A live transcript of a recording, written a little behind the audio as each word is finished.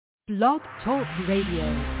Blog Talk Radio.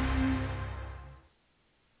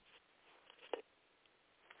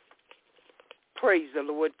 Praise the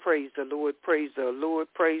Lord, praise the Lord, praise the Lord,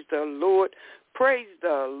 praise the Lord, praise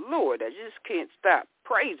the Lord. I just can't stop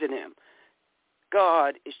praising him.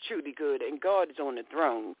 God is truly good, and God is on the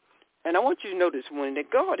throne. And I want you to know this morning that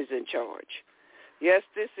God is in charge. Yes,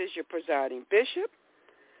 this is your presiding bishop,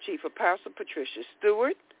 Chief Apostle Patricia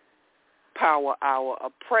Stewart, Power Hour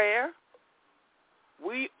of Prayer.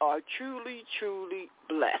 We are truly, truly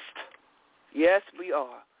blessed. Yes, we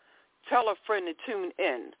are. Tell a friend to tune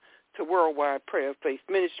in to Worldwide Prayer Faith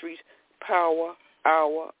Ministries, Power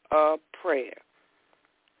Hour of Prayer.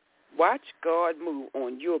 Watch God move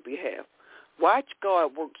on your behalf. Watch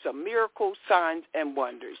God work some miracles, signs, and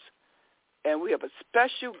wonders. And we have a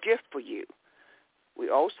special gift for you. We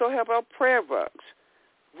also have our prayer rugs.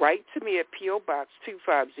 Write to me at P.O. Box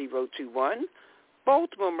 25021,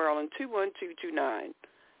 Baltimore, Maryland 21229.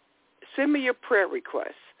 Send me your prayer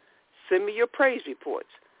requests. Send me your praise reports.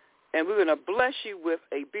 And we're going to bless you with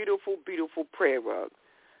a beautiful, beautiful prayer rug.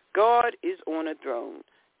 God is on a throne,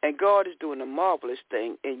 and God is doing a marvelous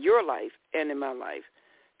thing in your life and in my life.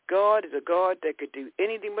 God is a God that could do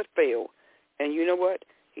anything but fail. And you know what?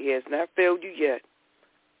 He has not failed you yet.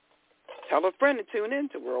 Tell a friend to tune in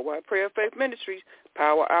to Worldwide Prayer Faith Ministries,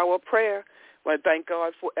 Power Hour Prayer. I want to thank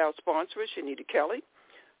God for our sponsor, Shanita Kelly.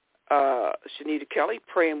 Shanita Kelly,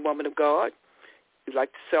 praying woman of God. You'd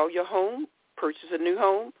like to sell your home, purchase a new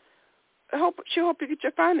home, she'll help you get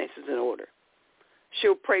your finances in order.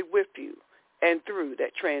 She'll pray with you and through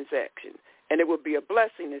that transaction, and it will be a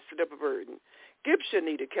blessing instead of a burden. Give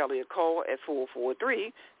Shanita Kelly a call at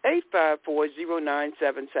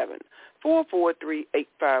 443-854-0977,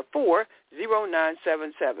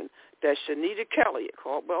 443-854-0977. That's Shanita Kelly at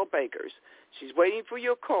Caldwell Bakers. She's waiting for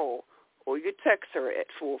your call, or you can text her at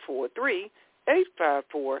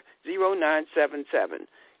 443-854-0977.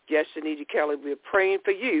 Yes, Shanita Kelly, we're praying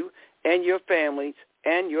for you and your families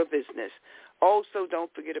and your business. Also,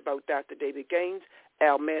 don't forget about Dr. David Gaines,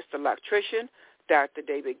 our master electrician. Dr.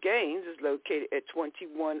 David Gaines is located at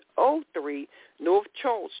 2103 North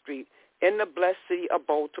Charles Street in the blessed city of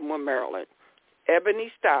Baltimore, Maryland.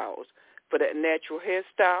 Ebony Styles for that natural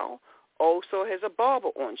hairstyle. Also has a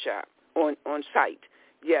barber on site.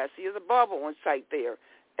 Yes, he has a barber on site there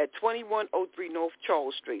at 2103 North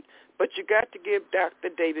Charles Street. But you got to give Dr.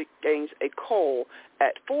 David Gaines a call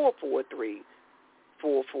at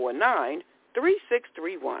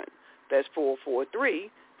 443-449-3631. That's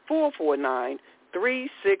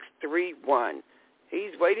 443-449-3631.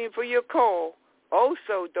 He's waiting for your call.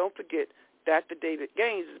 Also, don't forget, Dr. David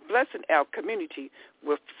Gaines is blessing our community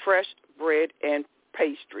with fresh bread and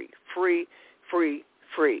pastry. Free.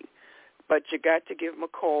 But you got to give him a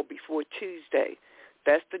call before Tuesday.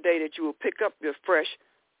 That's the day that you will pick up your fresh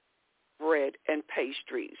bread and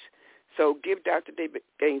pastries. So give Dr. David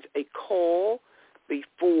Gaines a call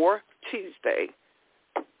before Tuesday.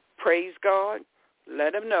 Praise God.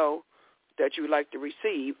 Let him know that you would like to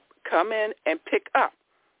receive. Come in and pick up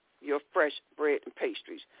your fresh bread and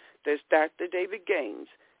pastries. There's Dr. David Gaines,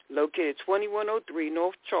 located at 2103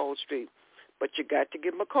 North Charles Street. But you got to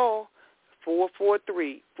give him a call,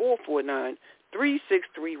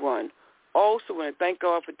 443-449-3631. Also, want to thank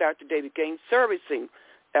God for Dr. David Gaines servicing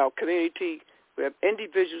our community. We have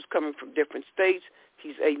individuals coming from different states.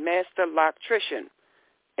 He's a master electrician,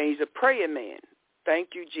 and he's a praying man.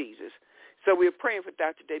 Thank you, Jesus. So we're praying for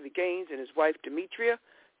Dr. David Gaines and his wife, Demetria.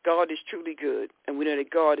 God is truly good, and we know that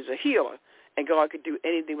God is a healer, and God can do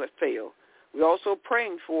anything but fail. We're also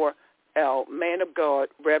praying for our man of God,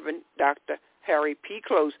 Reverend Dr. Harry P.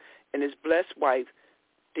 Close, and his blessed wife,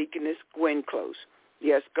 Deaconess Gwen Close.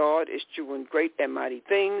 Yes, God is doing great and mighty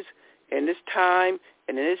things in this time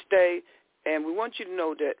and in this day. And we want you to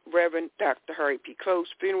know that Reverend Dr. Harry P. Close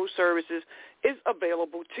Funeral Services is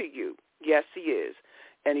available to you. Yes, he is.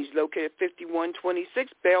 And he's located at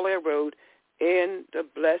 5126 Bel Air Road in the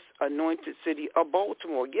blessed, anointed city of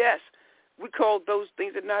Baltimore. Yes, we call those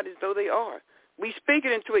things that not as though they are. We speak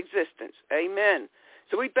it into existence. Amen.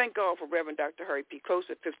 So we thank God for Reverend Dr. Harry P. Close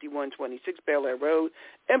at 5126 Bel Air Road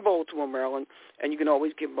in Baltimore, Maryland. And you can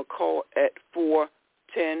always give him a call at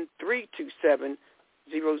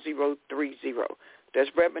 410-327-0030.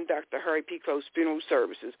 That's Reverend Dr. Harry P. Close Funeral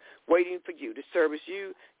Services, waiting for you to service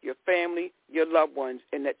you, your family, your loved ones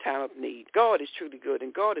in that time of need. God is truly good,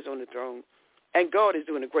 and God is on the throne, and God is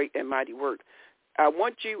doing a great and mighty work. I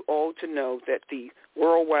want you all to know that the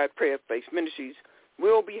Worldwide Prayer Faith Ministries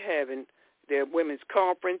will be having their women's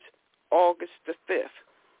conference August the 5th.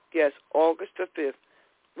 Yes, August the 5th.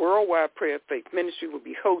 Worldwide Prayer Faith Ministry will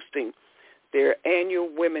be hosting their annual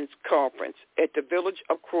women's conference at the Village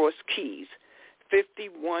of Cross Keys,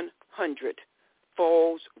 5100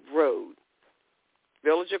 Falls Road.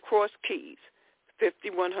 Village of Cross Keys,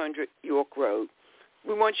 5100 York Road.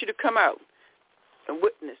 We want you to come out and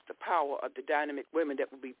witness the power of the dynamic women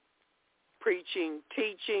that will be preaching,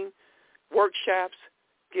 teaching, workshops,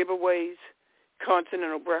 giveaways,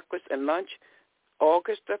 continental breakfast and lunch,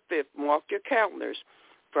 August the 5th. Mark your calendars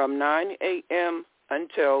from 9 a.m.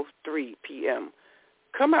 until 3 p.m.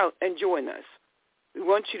 Come out and join us. We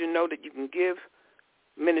want you to know that you can give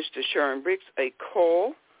Minister Sharon Briggs a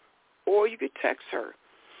call, or you could text her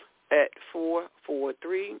at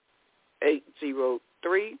 443-803-7080.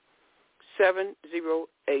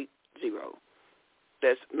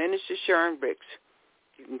 That's Minister Sharon Briggs.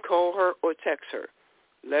 You can call her or text her.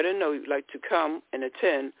 Let her know you'd like to come and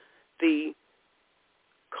attend the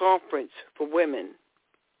conference for women,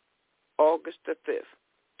 August the 5th.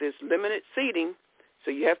 There's limited seating,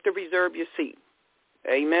 so you have to reserve your seat.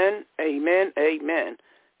 Amen, amen, amen.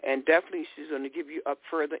 And definitely she's going to give you up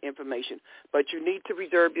further information. But you need to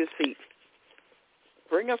reserve your seat.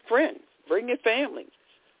 Bring a friend. Bring your family.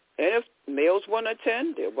 And if males want to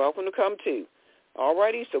attend, they're welcome to come too. All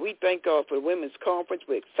righty, so we thank God for the Women's Conference.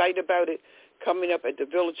 We're excited about it coming up at the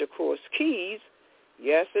Village of Cross Keys.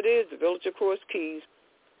 Yes, it is, the Village of Cross Keys,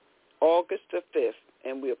 August the 5th.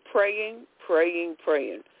 And we're praying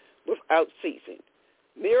without ceasing.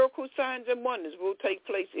 Miracle signs and wonders will take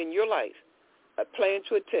place in your life. I plan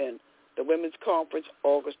to attend the Women's Conference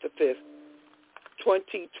August the 5th,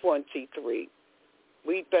 2023.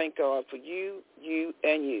 We thank God for you,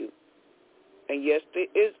 and you. And yes, there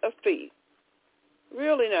is a fee.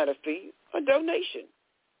 Really not a fee, a donation,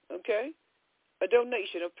 okay? A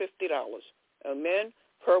donation of $50, amen,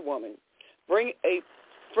 per woman. Bring a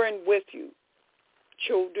friend with you.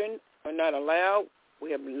 Children are not allowed. We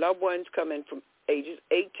have loved ones coming from ages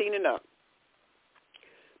 18 and up.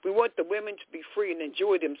 We want the women to be free and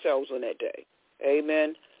enjoy themselves on that day,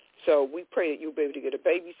 amen. So we pray that you'll be able to get a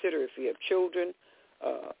babysitter if you have children.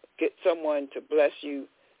 Get someone to bless you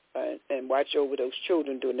and watch over those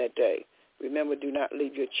children during that day. Remember, do not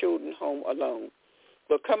leave your children home alone.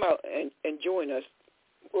 But come out and join us,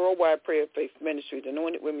 Worldwide Prayer Faith Ministries,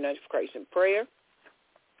 Anointed Women United for Christ in Prayer.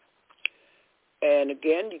 And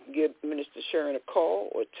again, you can give Minister Sharon a call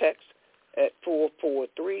or text at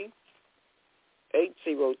 443-803-7080.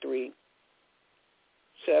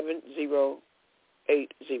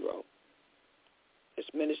 It's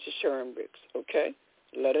Minister Sharon Briggs, okay?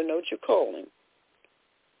 Let her know that you're calling.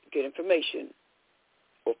 Get information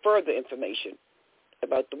or further information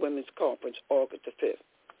about the Women's Conference August the 5th.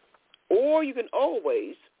 Or you can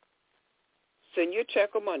always send your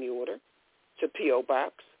check or money order to P.O.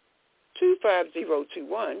 Box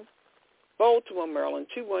 25021, Baltimore, Maryland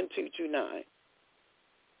 21229.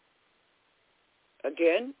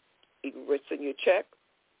 Again, you can send your check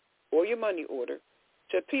or your money order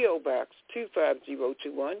to P.O. Box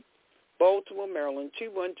 25021, Baltimore, Maryland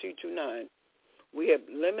 21229. We have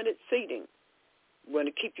limited seating. We want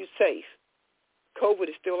to keep you safe. COVID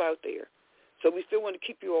is still out there, so we still want to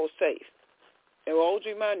keep you all safe. And we'll always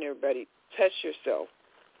remind everybody, test yourself.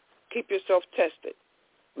 Keep yourself tested.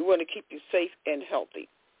 We want to keep you safe and healthy,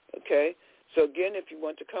 okay? So, again, if you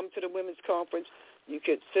want to come to the Women's Conference, you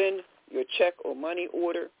can send your check or money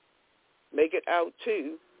order, make it out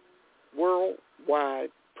to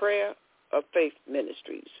Worldwide Prayer of Faith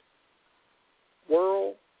Ministries.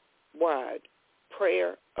 Worldwide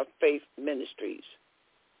Prayer of Faith Ministries.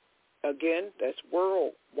 Again, that's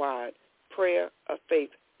Worldwide Prayer of Faith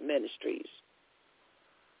Ministries.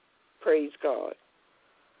 Praise God.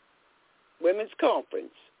 Women's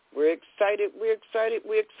Conference. We're excited,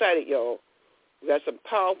 y'all. We got some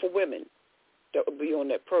powerful women that will be on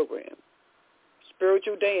that program.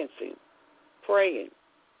 Spiritual dancing, praying,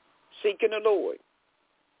 seeking the Lord.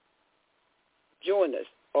 Join us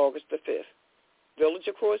August the 5th. Village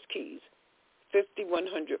of Cross Keys,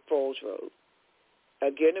 5100 Falls Road.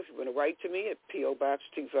 Again, if you want to write to me at P.O. Box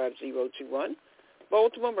 25021,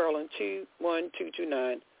 Baltimore, Maryland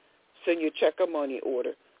 21229, send your check or money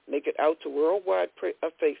order. Make it out to Worldwide Prayer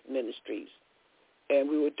of Faith Ministries, and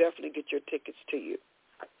we will definitely get your tickets to you.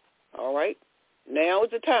 All right? Now is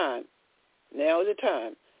the time.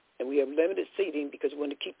 And we have limited seating because we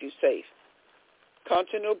want to keep you safe.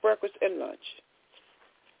 Continental breakfast and lunch.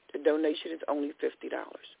 The donation is only $50.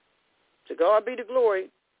 To God be the glory.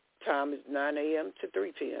 Time is 9 a.m. to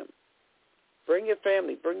 3 p.m. Bring your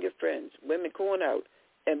family, bring your friends, women going out,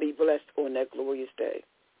 and be blessed on that glorious day.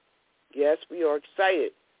 Yes, we are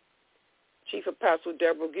excited. Chief Apostle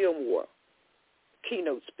Deborah Gilmore,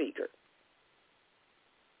 keynote speaker.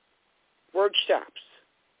 workshops.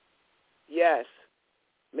 Yes,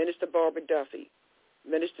 Minister Barbara Duffy,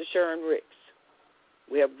 Minister Sharon Ricks.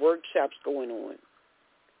 We have workshops going on.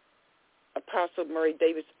 Apostle Murray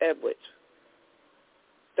Davis Edwards.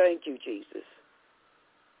 Thank you, Jesus.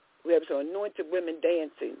 We have some anointed women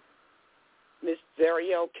dancing. Miss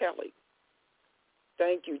Zariel Kelly.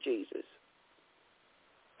 Thank you, Jesus.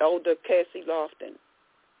 Elder Cassie Lofton.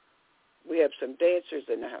 We have some dancers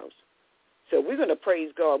in the house. So we're going to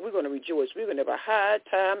praise God. We're going to rejoice. We're going to have a high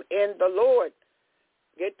time in the Lord.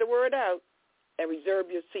 Get the word out and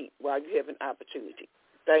reserve your seat while you have an opportunity.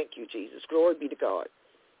 Thank you, Jesus. Glory be to God.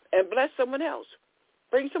 And bless someone else.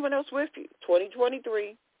 Bring someone else with you.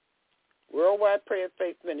 2023, Worldwide Prayer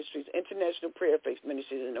Faith Ministries, International Prayer Faith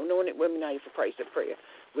Ministries, and Anointed Women United for Christ of Prayer.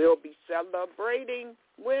 We'll be celebrating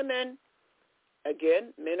women.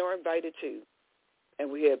 Again, men are invited too.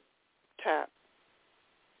 And we have top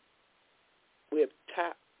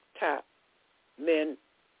men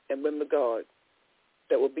and women of God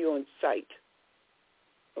that will be on site.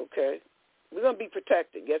 Okay? We're going to be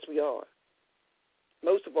protected. Yes, we are.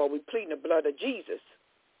 Most of all, we're pleading the blood of Jesus.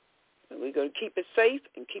 And we're going to keep it safe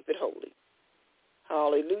and keep it holy.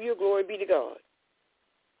 Hallelujah. Glory be to God.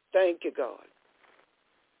 Thank you, God.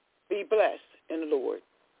 Be blessed in the Lord.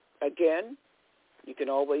 Again, you can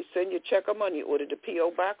always send your check or money order to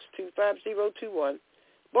P.O. Box 25021,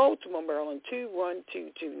 Baltimore, Maryland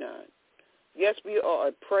 21229. Yes, we are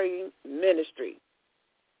a praying ministry,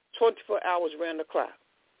 24 hours around the clock.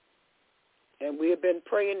 And we have been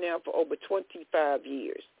praying now for over 25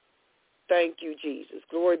 years. Thank you, Jesus.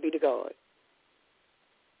 Glory be to God.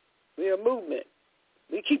 We are a movement.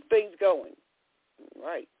 We keep things going.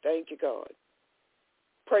 Right. Thank you, God.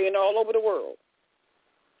 Praying all over the world.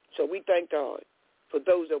 So we thank God for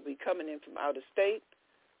those that will be coming in from out of state.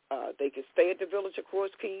 They can stay at the Village of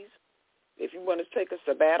Cross Keys. If you want to take a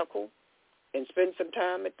sabbatical and spend some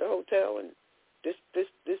time at the hotel and this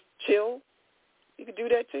chill, you can do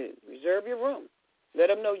that too. Reserve your room. Let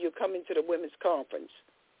them know you're coming to the women's conference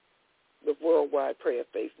with Worldwide Prayer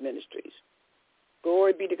Faith Ministries.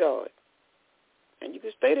 Glory be to God. And you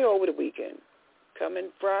can stay there over the weekend. Come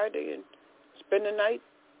in Friday and spend the night.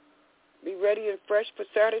 Be ready and fresh for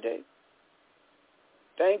Saturday.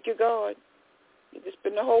 Thank you, God. You can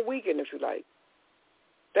spend the whole weekend if you like.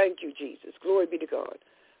 Thank you, Jesus. Glory be to God.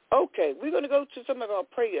 Okay, we're going to go to some of our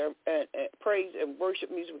prayer and praise and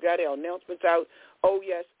worship music. We got our announcements out. Oh,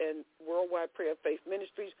 yes, and Worldwide Prayer Faith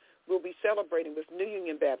Ministries will be celebrating with New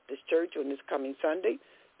Union Baptist Church on this coming Sunday,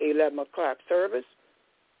 11 o'clock service,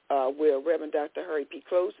 where Reverend Dr. Harry P.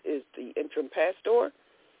 Close is the interim pastor.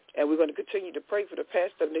 And we're going to continue to pray for the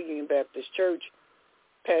pastor of New Union Baptist Church,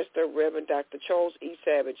 Pastor Reverend Dr. Charles E.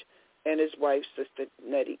 Savage, and his wife, Sister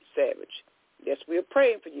Nettie Savage. Yes, we are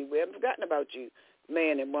praying for you. We haven't forgotten about you,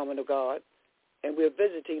 man and woman of God, and we're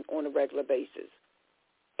visiting on a regular basis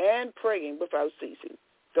and praying without ceasing.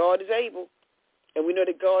 God is able, and we know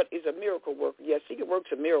that God is a miracle worker. Yes, he can work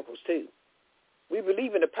some miracles too. We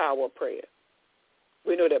believe in the power of prayer.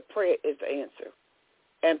 We know that prayer is the answer,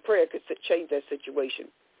 and prayer can change that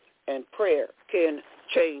situation, and prayer can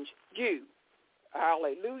change you.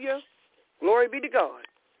 Hallelujah. Glory be to God.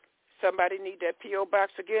 Somebody need that P.O.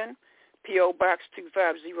 Box again? P.O. Box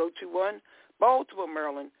 25021, Baltimore,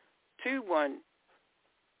 Maryland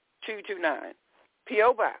 21229.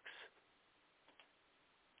 P.O. Box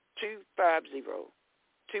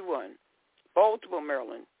 25021, Baltimore,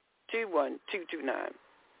 Maryland 21229.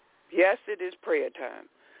 Yes, it is prayer time.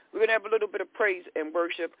 We're going to have a little bit of praise and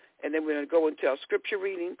worship, and then we're going to go into our scripture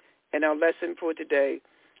reading and our lesson for today,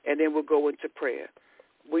 and then we'll go into prayer.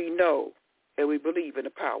 We know and we believe in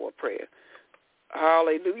the power of prayer.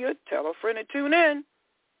 Hallelujah. Tell a friend to tune in.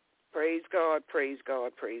 Praise God, praise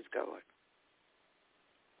God, praise God.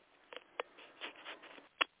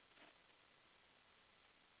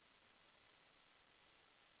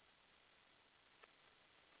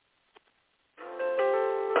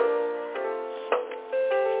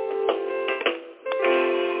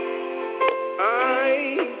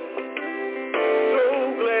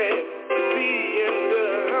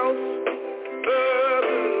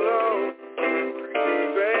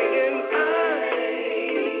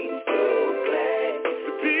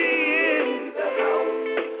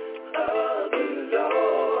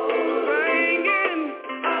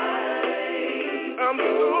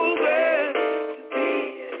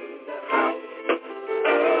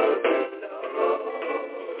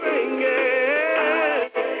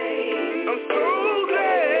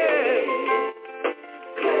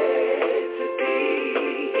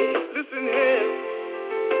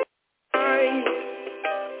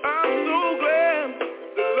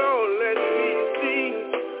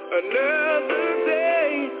 Another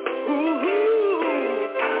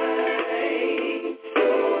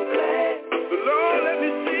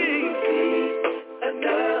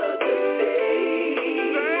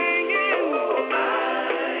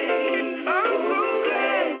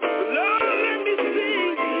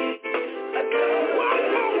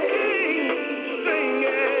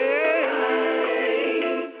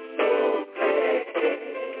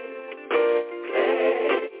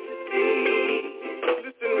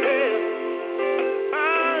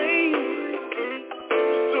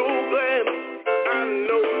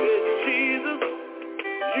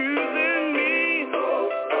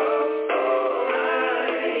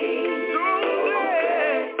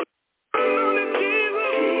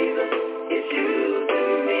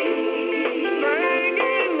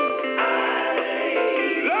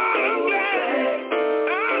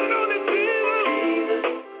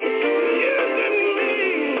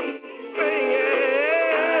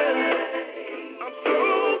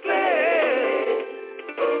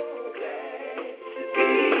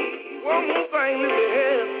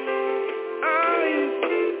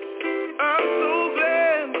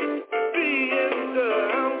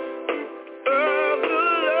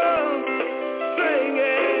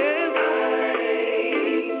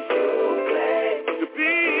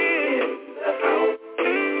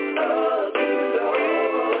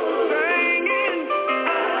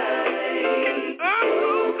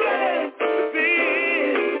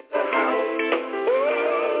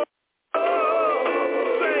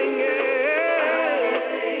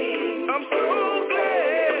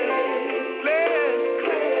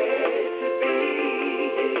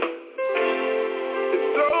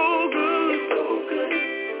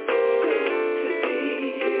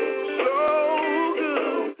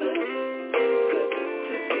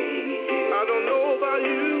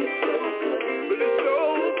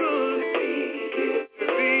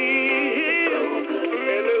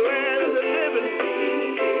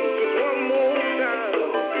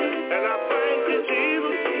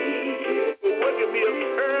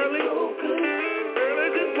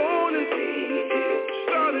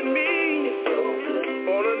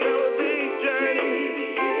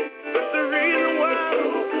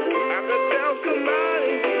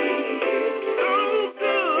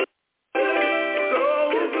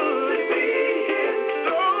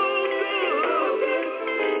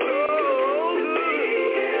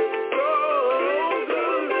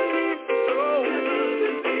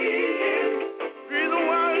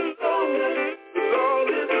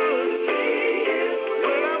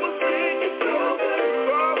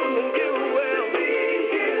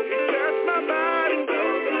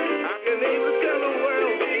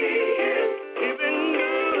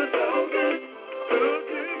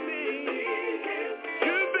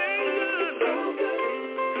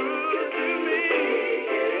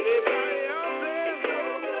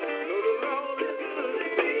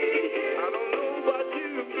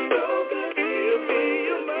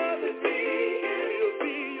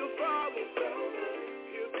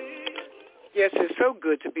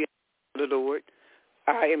good to be in the house of the Lord.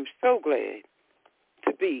 I am so glad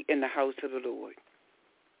to be in the house of the Lord.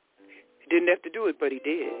 He didn't have to do it, but he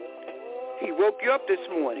did. He woke you up this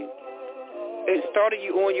morning and started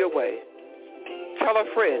you on your way. Tell a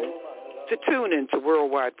friend to tune in to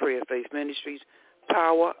Worldwide Prayer Faith Ministries,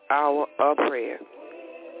 Power Hour of Prayer.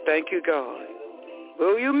 Thank you, God.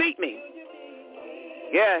 Will you meet me?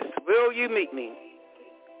 Yes, will you meet me?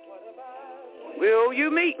 Will you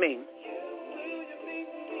meet me?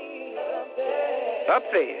 Up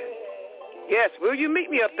there. Yes, will you meet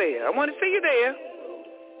me up there? I want to see you there.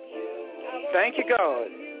 Thank you, God.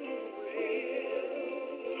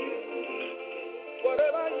 What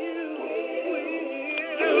about you?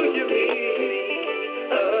 Will you meet me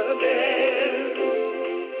up there?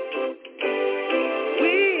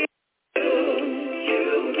 Will you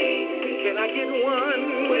meet me? Can I get one?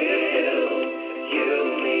 Will you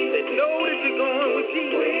meet me? Know that you're going with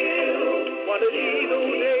Jesus. One of these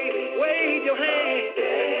old days, wave your hand.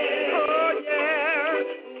 Oh, yeah.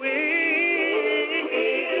 Will you meet me?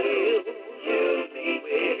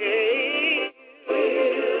 Will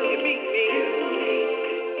you meet me?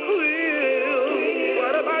 Will.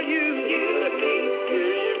 What about you? Will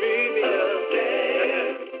you meet me up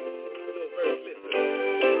there?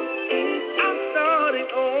 I started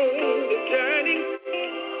on the journey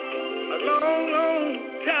a long, long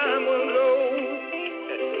time ago.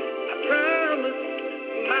 I promised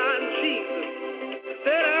my Jesus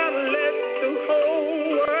that I would let the whole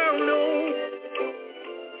world know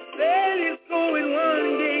that it's going one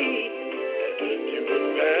day to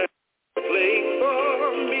prepare a place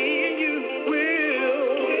for me and you. Will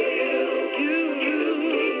you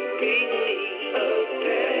meet me up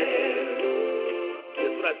there?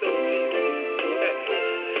 That's what I told Jesus.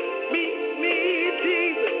 Meet me,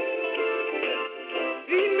 Jesus.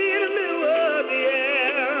 Meet me in the middle of the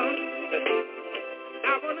air. I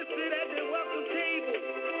want to sit at the welcome table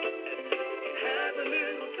and have a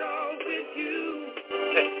little talk with you.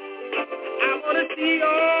 I want to see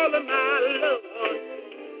all of my loved ones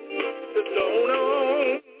that's going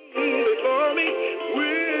on before me.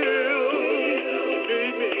 Will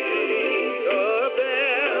meet me up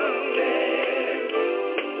there.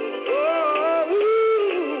 Oh,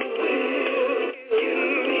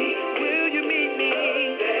 will you meet me?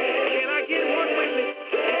 Can I get one witness?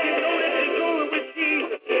 If you know that you're going with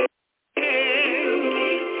Jesus,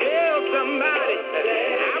 tell somebody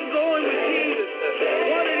I'm going with Jesus.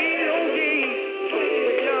 One of these old days,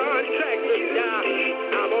 when John tracked us down,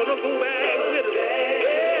 I'm gonna go back with him.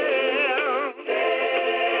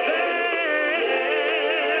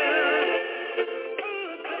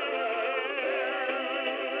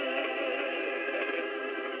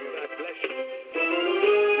 God bless you. We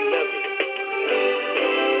love you.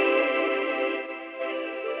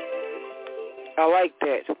 I like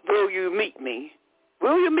that. Will you meet me?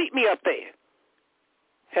 Will you meet me up there?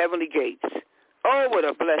 Heavenly gates. Oh, what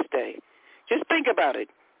a blessed day. Just think about it.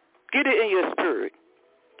 Get it in your spirit.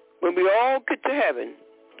 When we all get to heaven,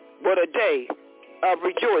 what a day of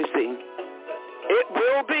rejoicing it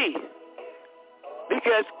will be.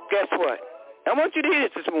 Because guess what? I want you to hear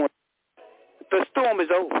this morning. The storm is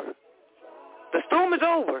over. The storm is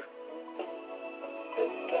over.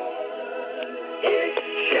 It's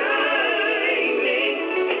shining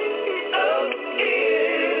up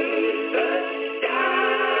in the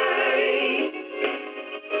sky.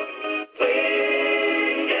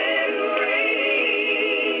 Wind and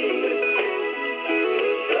rain,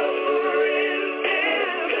 suffering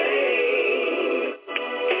and pain.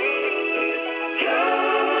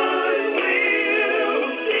 God will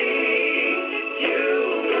see you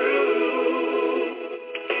through.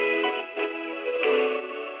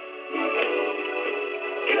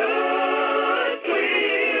 God will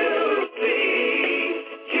see you through. God will see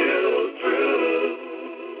you through.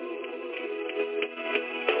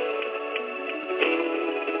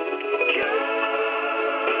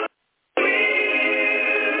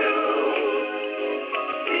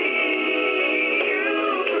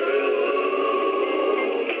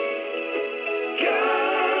 God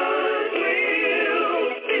will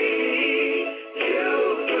see you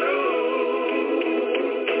through.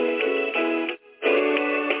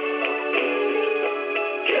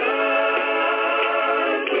 God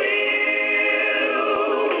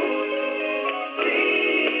will see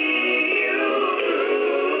you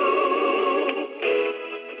through.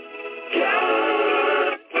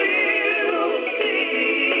 God will see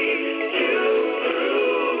you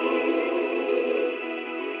through.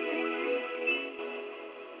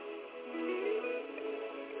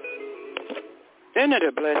 Isn't it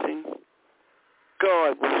a blessing?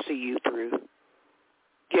 God will see you through.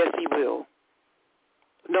 Yes, he will.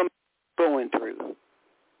 through.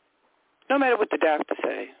 No matter what the doctors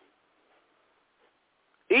say.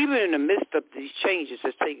 Even in the midst of these changes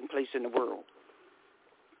that's taking place in the world,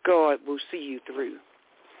 God will see you through.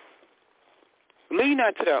 Lean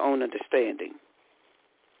not to their own understanding.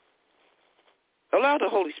 Allow the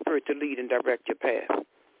Holy Spirit to lead and direct your path.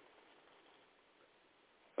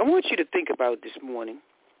 I want you to think about this morning.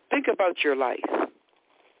 Think about your life.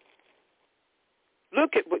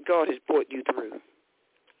 Look at what God has brought you through.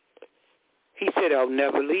 He said, I'll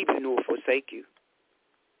never leave you nor forsake you.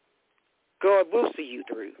 God will see you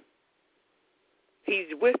through. He's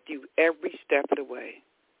with you every step of the way.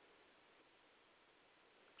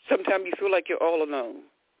 Sometimes you feel like you're all alone.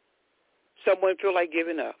 Someone feel like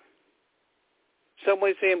giving up.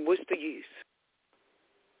 Someone saying, what's the use?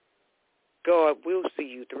 God will see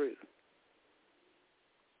you through.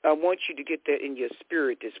 I want you to get that in your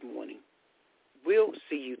spirit this morning. Will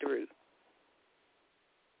see you through.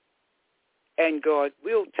 And God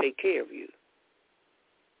will take care of you.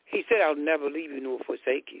 He said, I'll never leave you nor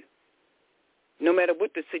forsake you. No matter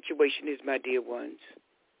what the situation is, my dear ones,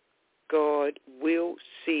 God will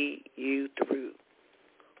see you through.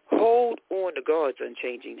 Hold on to God's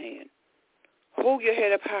unchanging hand. Hold your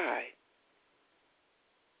head up high.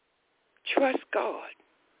 Trust God.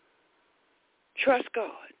 Trust God.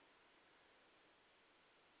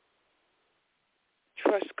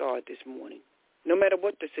 Trust God this morning, no matter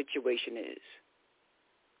what the situation is.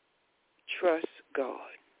 Trust God.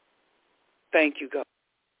 Thank you, God.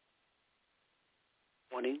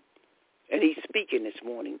 Morning, and he's speaking this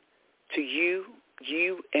morning to you,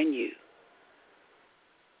 and you.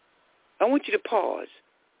 I want you to pause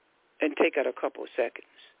and take out a couple of seconds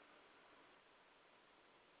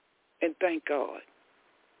and thank God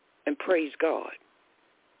and praise God,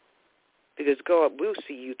 because God will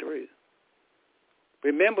see you through.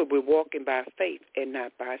 Remember, we're walking by faith and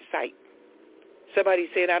not by sight. Somebody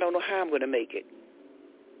said, I don't know how I'm going to make it.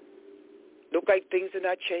 Look like things are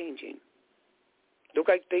not changing. Look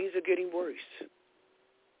like things are getting worse.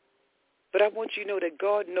 But I want you to know that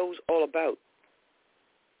God knows all about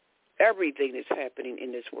everything that's happening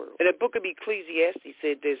in this world. In the book of Ecclesiastes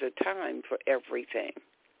said there's a time for everything.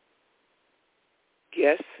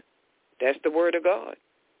 Yes, that's the word of God.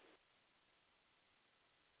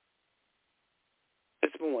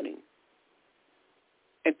 This morning,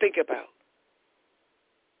 and think about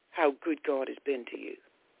how good God has been to you.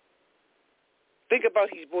 Think about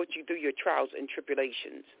he's brought you through your trials and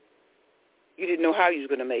tribulations. You didn't know how you was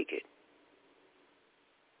going to make it.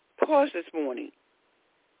 Pause this morning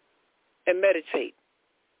and meditate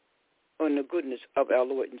on the goodness of our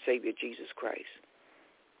Lord and Savior Jesus Christ.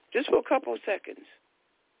 Just for a couple of seconds.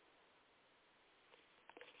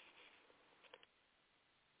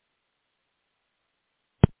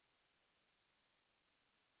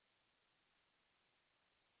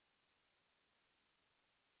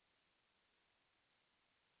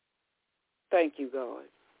 Thank you, God.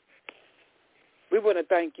 We want to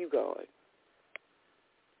thank you, God.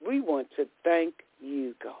 We want to thank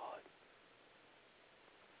you, God,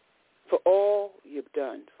 for all you've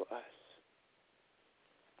done for us.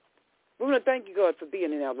 We want to thank you, God, for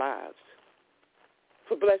being in our lives,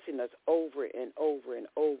 for blessing us over and over and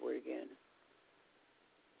over again,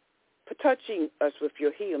 for touching us with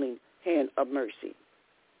your healing hand of mercy.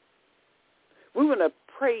 We want to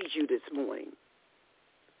praise you this morning.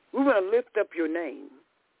 We want to lift up your name,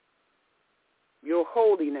 your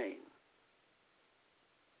holy name.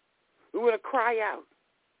 We want to cry out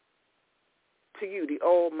to you, the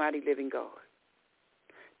almighty living God,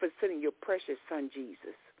 for sending your precious son,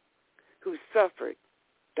 Jesus, who suffered,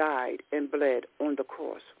 died, and bled on the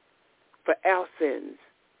cross for our sins,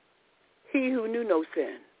 he who knew no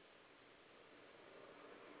sin.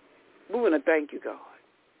 We want to thank you, God,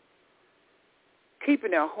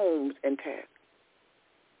 keeping our homes intact,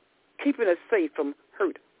 keeping us safe from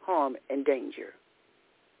hurt, harm, and danger,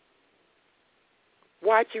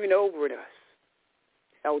 watching over us,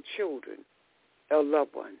 our children, our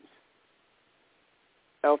loved ones,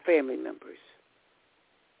 our family members.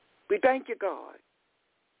 We thank you, God,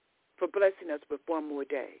 for blessing us with one more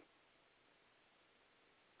day.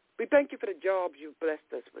 We thank you for the jobs you've blessed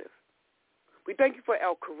us with. We thank you for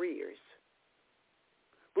our careers.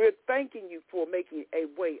 We're thanking you for making a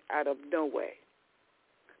way out of no way.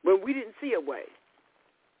 When we didn't see a way,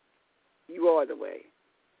 you are the way.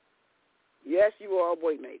 Yes, you are a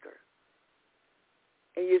way maker.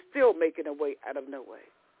 And you're still making a way out of no way.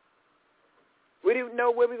 We didn't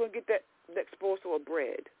know where we were going to get that next morsel of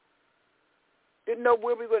bread. Didn't know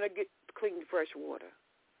where we were going to get clean, fresh water.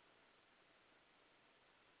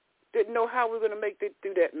 Didn't know how we were going to make it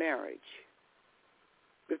through that marriage.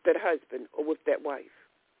 with that husband or with that wife.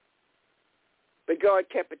 But God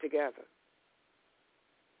kept it together.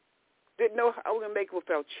 Didn't know how we're going to make it with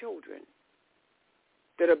our children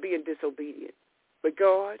that are being disobedient. But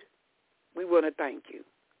God, we want to thank you.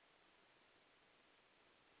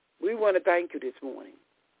 We want to thank you this morning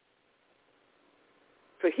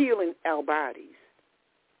for healing our bodies,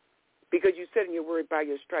 because you said in your word, by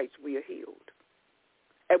your stripes we are healed.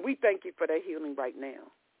 And we thank you for that healing right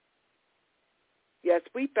now. Yes,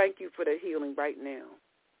 we thank you for that healing right now.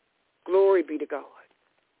 Glory be to God.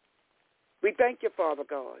 We thank you, Father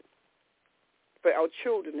God, for our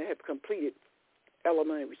children that have completed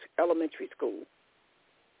elementary school,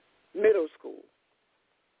 middle school,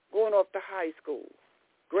 going off to high school,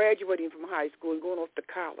 graduating from high school and going off to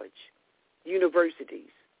college,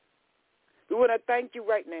 universities. We want to thank you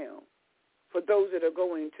right now for those that are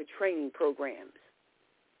going to training programs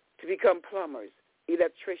to become plumbers,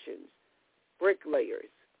 electricians, bricklayers,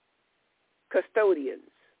 custodians.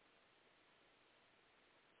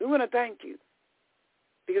 We want to thank you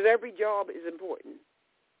because every job is important.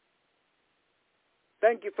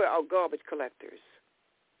 Thank you for our garbage collectors,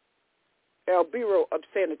 our Bureau of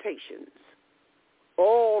Sanitations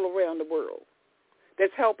all around the world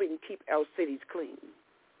that's helping keep our cities clean.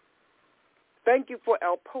 Thank you for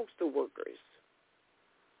our postal workers,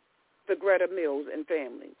 the Greta Mills and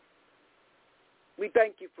family. We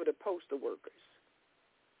thank you for the postal workers.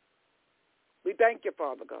 We thank you,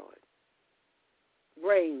 Father God.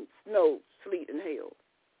 Rain, snow, sleet, and hail.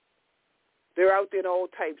 They're out there in all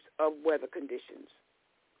types of weather conditions,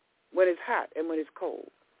 when it's hot and when it's cold.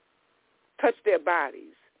 Touch their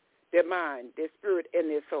bodies, their mind, their spirit, and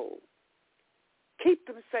their soul. Keep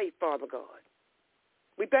them safe, Father God.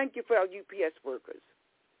 We thank you for our UPS workers,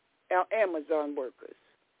 our Amazon workers.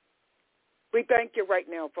 We thank you right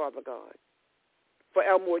now, Father God, for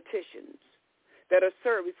our morticians that are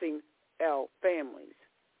servicing our families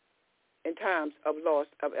in times of loss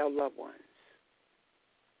of our loved ones.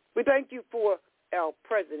 We thank you for our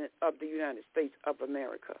President of the United States of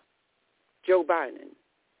America, Joe Biden,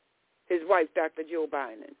 his wife, Dr. Jill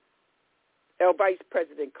Biden, our Vice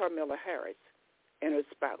President, Kamala Harris, and her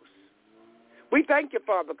spouse. We thank you,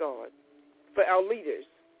 Father God, for our leaders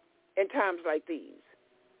in times like these.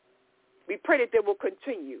 We pray that they will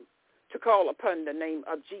continue to call upon the name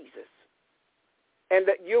of Jesus and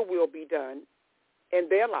that your will be done in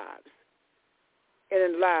their lives and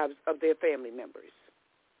in the lives of their family members.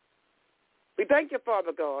 We thank you,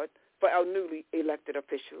 Father God, for our newly elected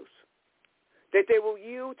officials, that they will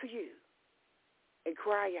yield to you and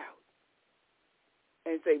cry out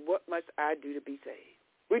and say, what must I do to be saved?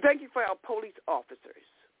 We thank you for our police officers.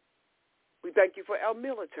 We thank you for our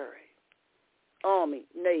military, Army,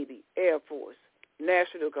 Navy, Air Force,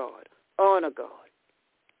 National Guard, Honor Guard,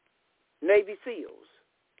 Navy SEALs.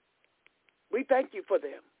 We thank you for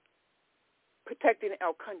them protecting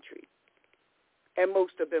our country, and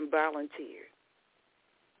most of them volunteered.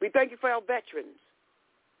 We thank you for our veterans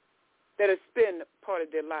that have spent part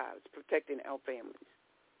of their lives protecting our families.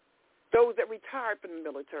 Those that retired from the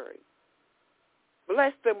military,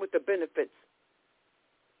 bless them with the benefits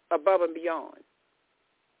above and beyond,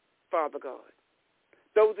 Father God.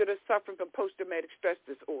 Those that are suffering from post-traumatic stress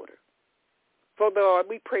disorder, Father God,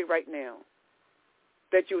 we pray right now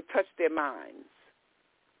that you would touch their minds,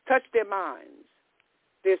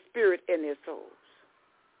 their spirit, and their souls.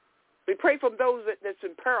 We pray for those that's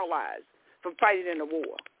been paralyzed from fighting in a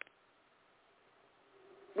war.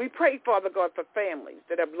 We pray, Father God, for families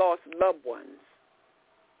that have lost loved ones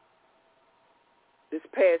this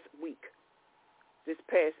past week, this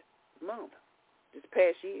past month, this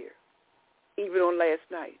past year, even on last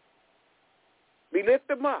night. We lift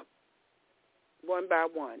them up one by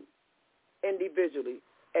one, individually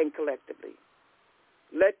and collectively.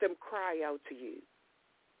 Let them cry out to you,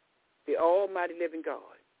 the almighty living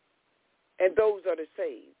God, and those that are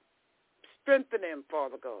saved. Strengthen them,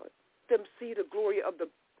 Father God. Let them see the glory of the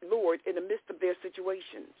Lord in the midst of their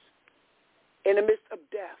situations, in the midst of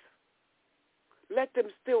death. Let them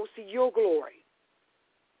still see your glory.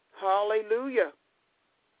 Hallelujah.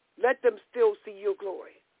 Let them still see your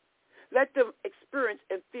glory. Let them experience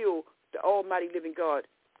and feel the almighty living God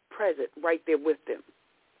present right there with them.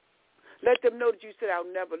 Let them know that you said,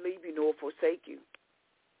 I'll never leave you nor forsake you.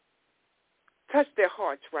 Touch their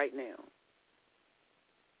hearts right now.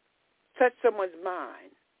 Touch someone's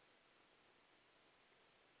mind.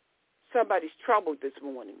 Somebody's troubled this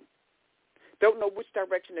morning. Don't know which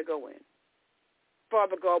direction to go in.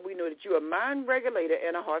 Father God, we know that you're a mind regulator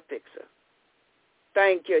and a heart fixer.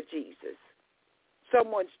 Thank you, Jesus.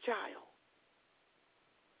 Someone's child.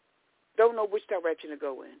 Don't know which direction to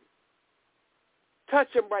go in. Touch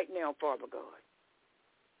them right now, Father God.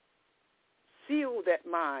 Seal that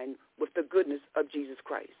mind with the goodness of Jesus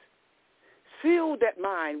Christ. Seal that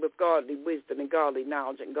mind with godly wisdom and godly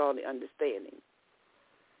knowledge and godly understanding.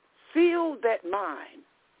 Seal that mind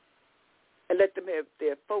and let them have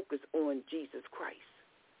their focus on Jesus Christ,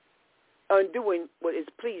 on doing what is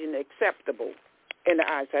pleasing and acceptable in the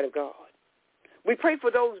eyesight of God. We pray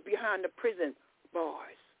for those behind the prison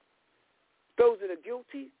bars, those that are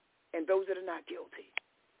guilty and those that are not guilty.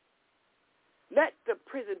 Let the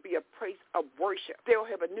prison be a place of worship. They'll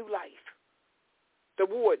have a new life. The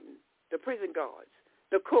warden, the prison guards,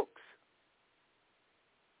 the cooks,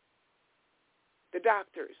 the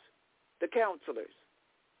doctors, the counselors.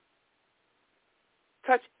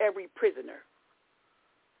 Touch every prisoner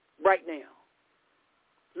right now.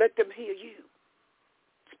 Let them hear you.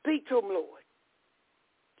 Speak to them, Lord.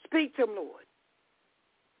 Speak to them, Lord.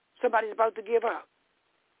 Somebody's about to give up,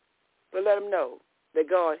 but let them know that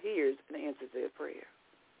God hears and answers their prayer.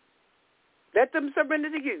 Let them surrender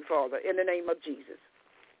to you, Father, in the name of Jesus.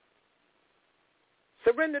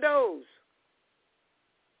 Surrender those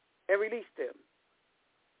and release them.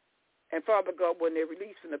 And Father God, when they're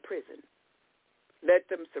released from the prison, let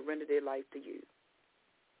them surrender their life to you.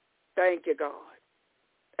 Thank you, God.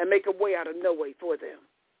 And make a way out of no way for them.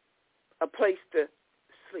 A place to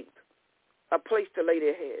sleep. A place to lay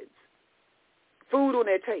their heads. Food on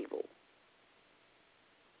their table.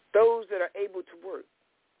 Those that are able to work,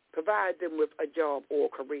 provide them with a job or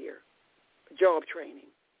career, job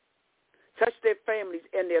training. Touch their families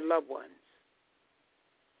and their loved ones.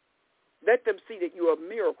 Let them see that you are a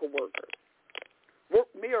miracle worker. Work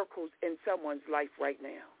miracles in someone's life right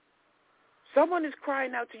now. Someone is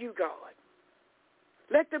crying out to you, God.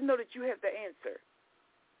 Let them know that you have the answer.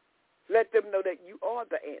 Let them know that you are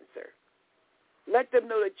the answer. Let them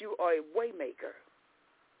know that you are a way maker.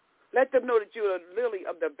 Let them know that you are the lily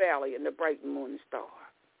of the valley and the bright morning star.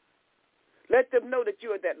 Let them know that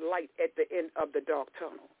you are that light at the end of the dark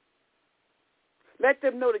tunnel. Let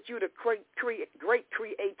them know that you are the great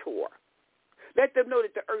creator. Let them know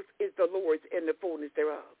that the earth is the Lord's and the fullness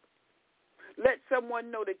thereof. Let someone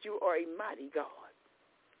know that you are a mighty God.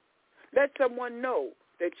 Let someone know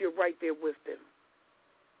that you're right there with them.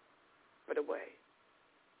 By the way,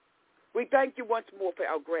 we thank you once more for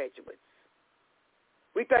our graduates.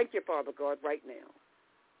 We thank you, Father God, right now.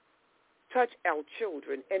 Touch our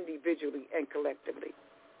children individually and collectively.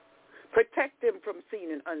 Protect them from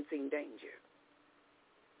seen and unseen danger.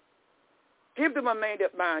 Give them a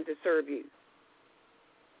made-up mind to serve you.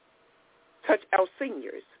 Touch our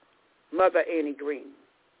seniors, Mother Annie Green,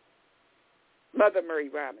 Mother Mary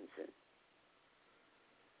Robinson,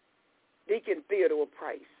 Deacon Theodore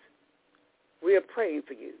Price. We are praying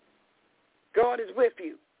for you. God is with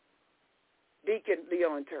you. Deacon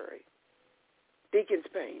Leon Terry, Deacon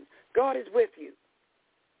Spain, God is with you.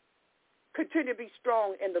 Continue to be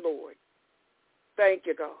strong in the Lord. Thank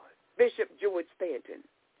you, God. Bishop George Stanton,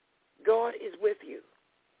 God is with you.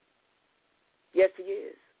 Yes, he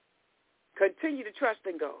is. Continue to trust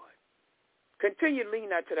in God. Continue to lean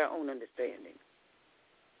not to their own understanding.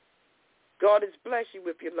 God has blessed you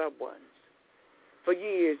with your loved ones for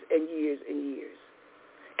years and years and years.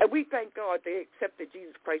 And we thank God they accepted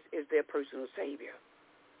Jesus Christ as their personal Savior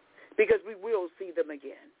because we will see them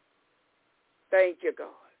again. Thank you,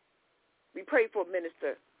 God. We pray for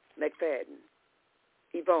Minister McFadden,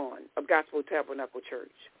 Yvonne of Gospel Tabernacle Church.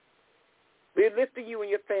 We're lifting you and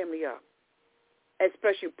your family up, and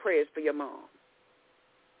special prayers for your mom.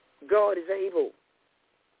 God is able.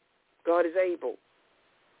 God is able.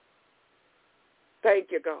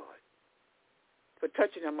 Thank you, God, for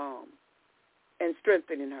touching her mom and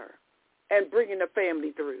strengthening her and bringing the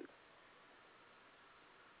family through.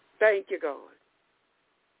 Thank you, God,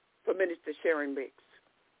 for Minister Sharon Riggs.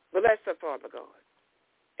 Bless her, Father God,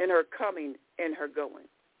 in her coming and her going.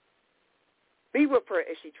 Be with her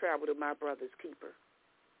as she traveled to my brother's keeper.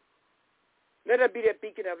 Let her be that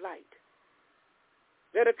beacon of light.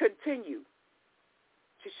 Let her continue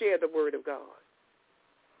to share the word of God.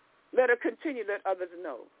 Let her continue to let others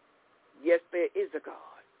know, yes, there is a God,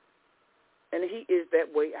 and he is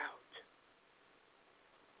that way out.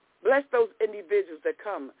 Bless those individuals that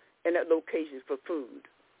come in that location for food.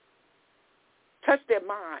 Touch their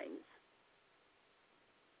minds.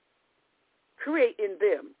 Create in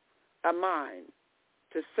them a mind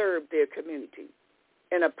to serve their community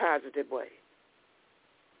in a positive way.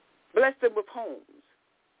 Bless them with homes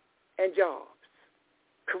and jobs,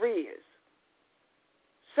 careers.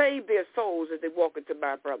 Save their souls as they walk into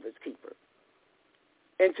my brother's keeper,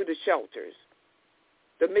 into the shelters,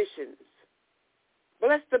 the missions.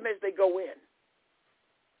 Bless them as they go in.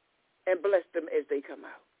 and bless them as they come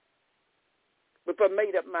out with a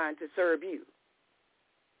made-up mind to serve you.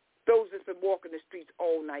 Those that's been walking the streets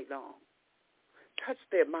all night long, touch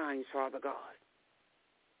their minds, Father God,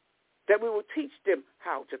 that we will teach them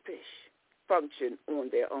how to function on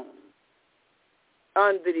their own,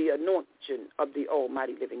 under the anointing of the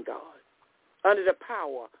almighty living God, under the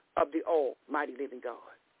power of the almighty living God.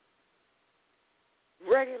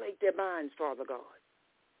 Regulate their minds, Father God.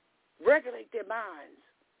 Regulate their minds.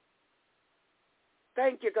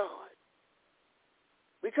 Thank you, God.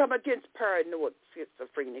 We come against paranoid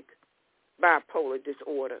schizophrenic, bipolar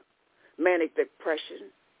disorder, manic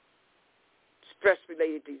depression,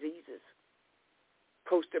 stress-related diseases,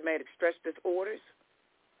 post-traumatic stress disorders.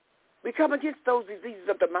 We come against those diseases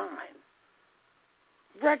of the mind.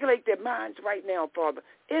 Regulate their minds right now, Father,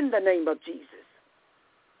 in the name of Jesus.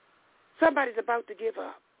 Somebody's about to give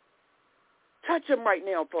up. Touch them right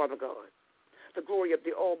now, Father God, the glory of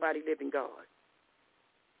the almighty living God.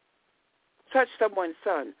 Touch someone's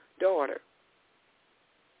son, daughter,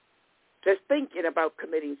 that's thinking about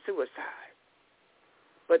committing suicide,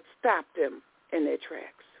 but stop them in their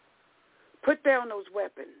tracks. Put down those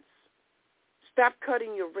weapons. Stop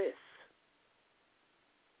cutting your wrists.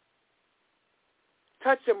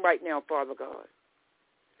 Touch them right now, Father God.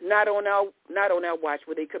 Not on our watch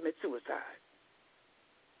where they commit suicide.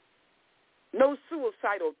 No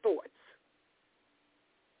suicidal thoughts.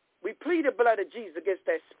 We plead the blood of Jesus against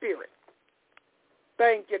that spirit.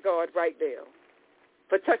 Thank you, God, right now,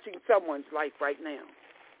 for touching someone's life right now,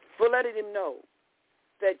 for letting them know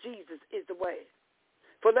that Jesus is the way,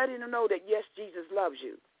 for letting them know that, yes, Jesus loves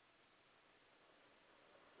you,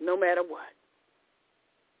 no matter what.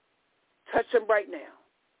 Touch them right now.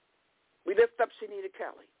 We lift up Shanita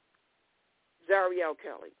Kelly, Zariel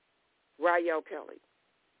Kelly, Rael Kelly,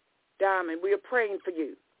 Diamond. We are praying for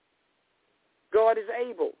you. God is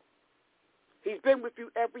able. He's been with you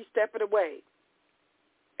every step of the way,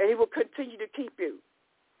 and he will continue to keep you.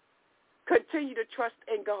 Continue to trust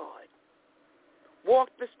in God. Walk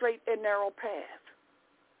the straight and narrow path.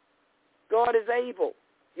 God is able.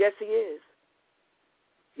 Yes, he is.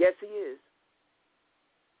 Yes, he is.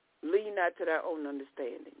 Lean not to thy own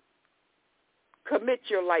understanding. Commit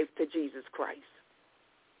your life to Jesus Christ.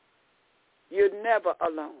 You're never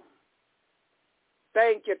alone.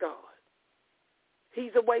 Thank you, God.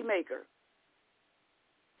 He's a way maker.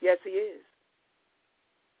 Yes, he is.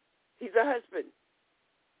 He's a husband.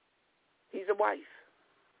 He's a wife.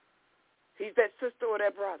 He's that sister or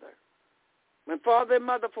that brother. When father and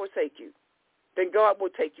mother forsake you, then God will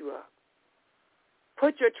take you up.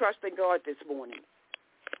 Put your trust in God this morning.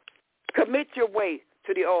 Commit your way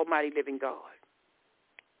to the almighty living God.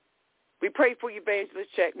 We pray for you, Evangelist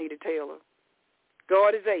Nita Taylor.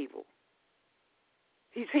 God is able.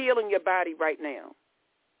 He's healing your body right now.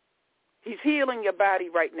 He's healing your body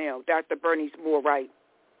right now, Dr. Bernice Moore Wright,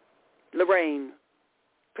 Lorraine,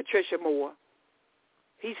 Patricia Moore.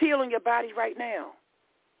 He's healing your body right now.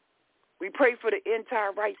 We pray for the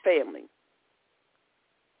entire Wright family.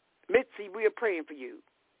 Mitzi, we are praying for you.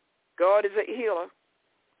 God is a healer.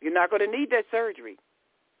 You're not going to need that surgery.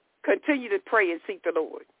 Continue to pray and seek the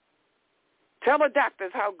Lord. Tell the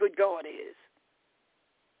doctors how good God is.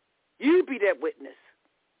 You be that witness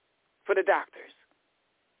for the doctors.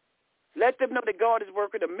 Let them know that God is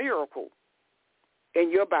working a miracle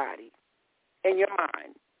in your body, in your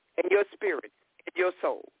mind, in your spirit, in your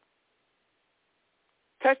soul.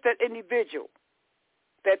 Touch that individual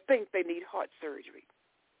that thinks they need heart surgery.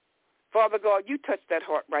 Father God, you touch that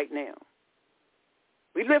heart right now.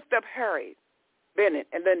 We lift up Harry Bennett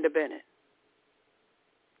and Linda Bennett.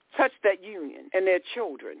 Touch that union and their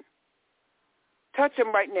children. Touch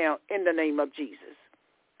them right now in the name of Jesus.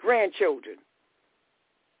 Grandchildren.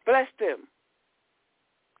 Bless them.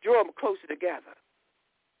 Draw them closer together.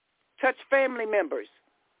 Touch family members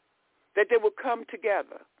that they will come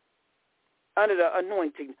together under the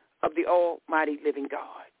anointing of the almighty living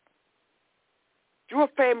God. Draw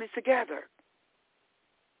families together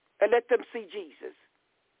and let them see Jesus,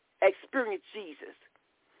 experience Jesus,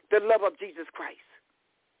 the love of Jesus Christ.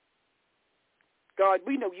 God,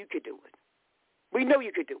 we know you could do it. We know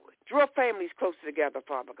you could do it. Draw families closer together,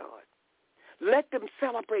 Father God. Let them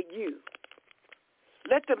celebrate you.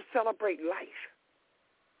 Let them celebrate life.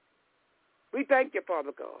 We thank you,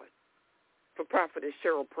 Father God, for Prophetess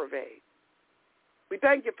Cheryl Purvey. We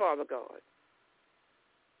thank you, Father God,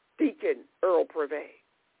 Deacon Earl Purvey.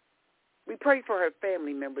 We pray for her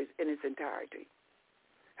family members in its entirety,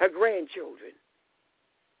 her grandchildren.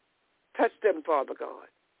 Touch them, Father God.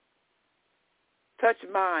 Touch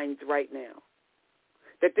minds right now,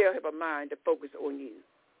 that they'll have a mind to focus on you.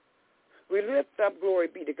 We lift up, glory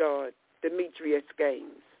be to God, Demetrius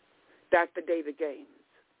Gaines, Dr. David Gaines.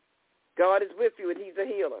 God is with you, and he's a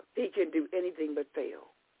healer. He can do anything but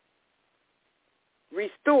fail.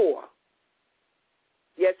 Restore.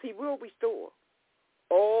 Yes, he will restore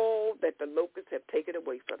all that the locusts have taken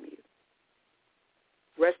away from you.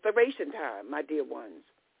 Restoration time, my dear ones.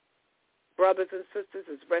 Brothers and sisters,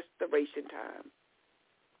 it's restoration time.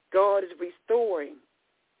 God is restoring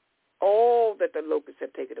all that the locusts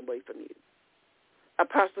have taken away from you.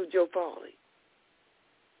 Apostle Joe Farley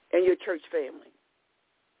and your church family.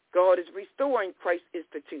 God is restoring Christ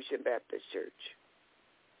Institution Baptist Church.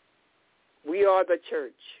 We are the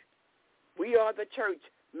church. We are the church,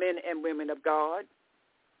 men and women of God.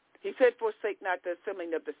 He said, forsake not the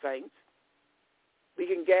assembling of the saints. We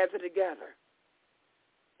can gather together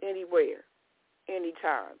anywhere,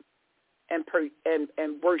 anytime,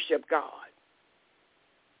 and worship God.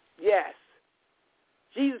 Yes,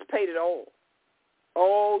 Jesus paid it all.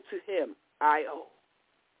 All to him I owe.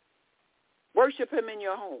 Worship him in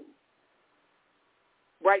your home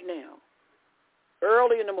right now,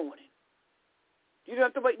 early in the morning. You don't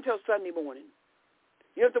have to wait until Sunday morning.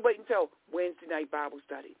 You don't have to wait until Wednesday night Bible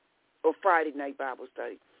study or Friday night Bible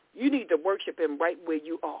study. You need to worship him right where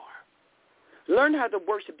you are. Learn how to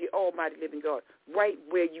worship the almighty living God right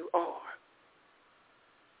where you are.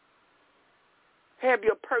 Have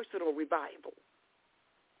your personal revival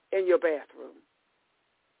in your bathroom,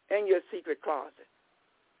 in your secret closet,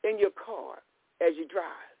 in your car, as you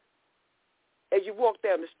drive, as you walk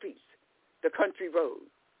down the streets, the country road.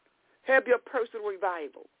 Have your personal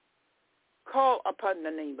revival. Call upon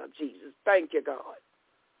the name of Jesus. Thank you, God.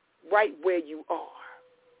 Right where you are.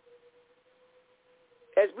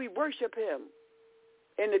 As we worship him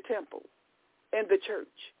in the temple, in the church,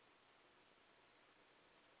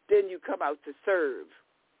 then you come out to serve.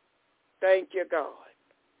 Thank you, God.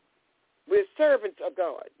 We're servants of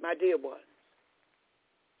God, my dear ones.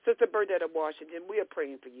 Sister Bernadette of Washington, we are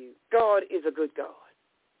praying for you. God is a good God.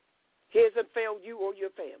 He hasn't failed you or your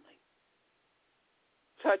family.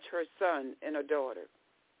 Touch her son and her daughter,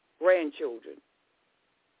 grandchildren.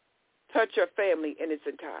 Touch her family in its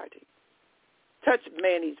entirety. Touch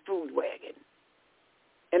Manny's food wagon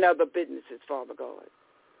and other businesses, Father God.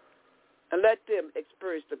 And let them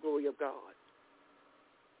experience the glory of God.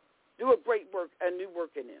 Do a great work, a new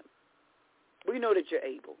work in them. We know that you're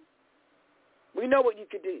able. We know what you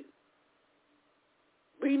could do.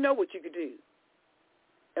 We know what you could do.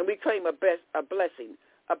 And we claim a blessing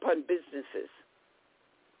upon businesses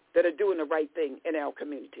that are doing the right thing in our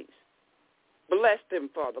communities. Bless them,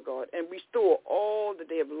 Father God, and restore all that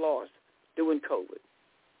they have lost during COVID.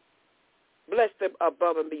 Bless them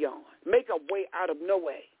above and beyond. Make a way out of no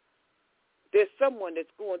way. There's someone that's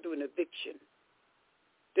going through an eviction.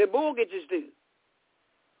 Their mortgage is due.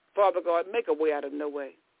 Father God, make a way out of no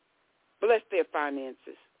way. Bless their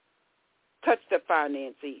finances. Touch their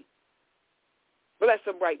financee. Bless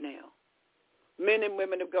them right now. Men and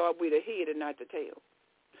women of God, we're the head and not the tail.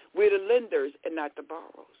 We're the lenders and not the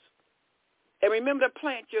borrowers. And remember to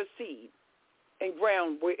plant your seed in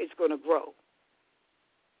ground where it's going to grow.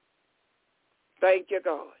 Thank you,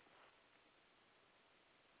 God.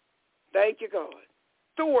 Thank you, God.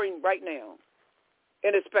 Storing right now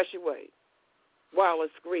in a special way. Wallace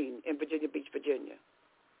Green in Virginia Beach, Virginia.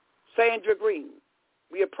 Sandra Green,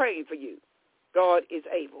 we are praying for you. God is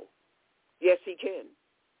able. Yes, he can.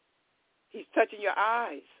 He's touching your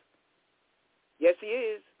eyes. Yes, he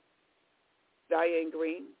is. Diane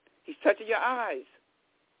Green, he's touching your eyes.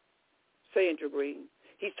 Sandra Green,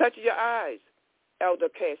 he's touching your eyes. Elder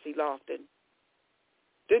Cassie Lofton.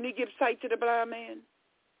 Didn't he give sight to the blind man?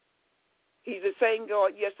 He's the same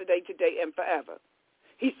God yesterday, today, and forever.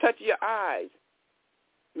 He's touching your eyes.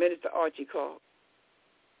 Minister Archie Clark.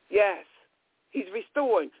 Yes, he's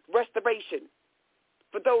restoring restoration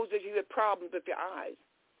for those of you who have problems with your eyes.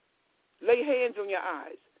 Lay hands on your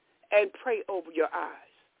eyes and pray over your eyes.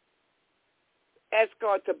 Ask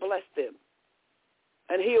God to bless them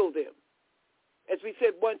and heal them. As we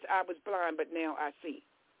said, once I was blind, but now I see.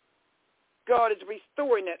 God is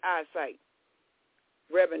restoring that eyesight.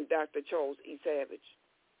 Reverend Dr. Charles E. Savage.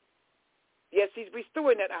 Yes, he's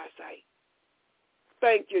restoring that eyesight.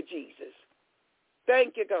 Thank you, Jesus.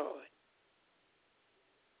 Thank you, God.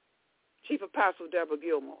 Chief Apostle Deborah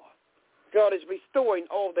Gilmore. God is restoring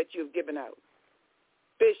all that you've given out.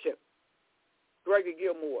 Bishop Gregory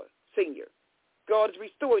Gilmore, Sr. God is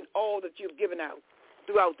restoring all that you've given out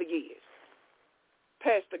throughout the years.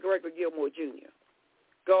 Pastor Gregory Gilmore, Jr.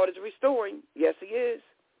 God is restoring. Yes, he is.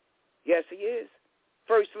 Yes, he is.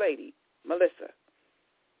 First Lady Melissa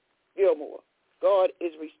Gilmore. God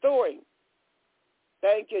is restoring.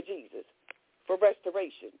 Thank you, Jesus. for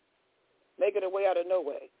restoration, making a way out of no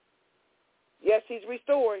way. Yes, he's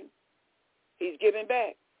restoring. He's giving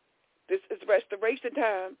back. This is restoration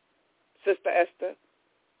time, Sister Esther.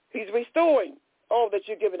 He's restoring all that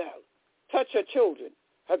you're giving out. Touch her children,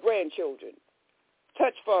 her grandchildren.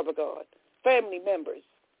 Touch, Father God, family members.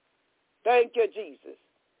 Thank you, Jesus.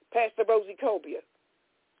 Pastor Rosie Cobia,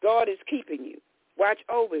 God is keeping you, watch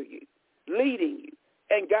over you, leading you,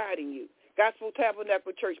 and guiding you. Gospel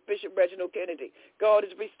Tabernacle Church, Bishop Reginald Kennedy, God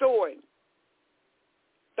is restoring.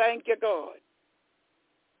 Thank you, God.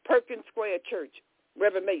 Perkins Square Church,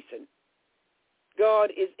 Reverend Mason,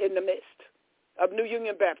 God is in the midst. Of New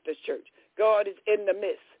Union Baptist Church, God is in the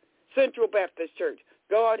midst. Central Baptist Church,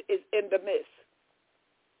 God is in the midst.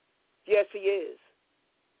 Yes, he is.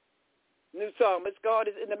 New Psalmist, God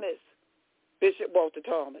is in the midst. Bishop Walter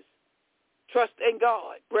Thomas. Trust in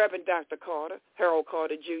God, Reverend Dr. Carter, Harold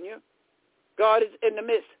Carter Jr. God is in the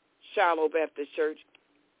midst. Shiloh Baptist Church,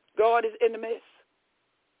 God is in the midst.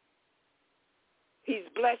 He's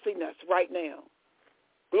blessing us right now.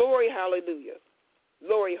 Glory, hallelujah.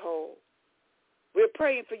 Glory, Hall. We're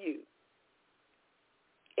praying for you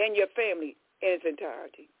and your family in its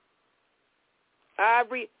entirety.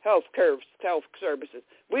 Ivory Health Services,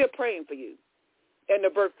 we're praying for you and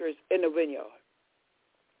the workers in the vineyard.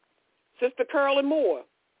 Sister Carolyn Moore,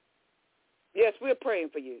 yes, we're praying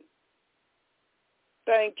for you.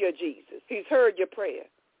 Thank you, Jesus. He's heard your prayer.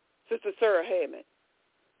 Sister Sarah Hammond,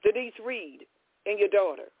 Denise Reed, and your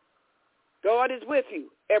daughter. God is with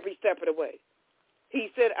you every step of the way. He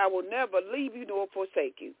said, I will never leave you nor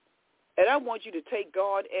forsake you. And I want you to take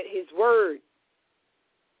God at his word.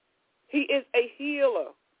 He is a healer.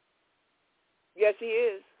 Yes, he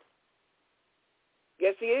is.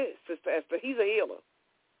 Yes, he is, Sister Esther. He's a healer.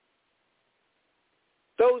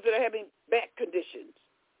 Those that are having back conditions,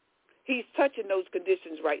 he's touching those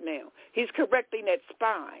conditions right now. He's correcting that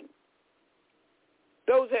spine.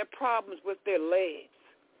 Those that have problems with their legs,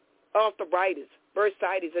 arthritis,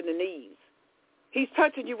 bursitis in the knees. He's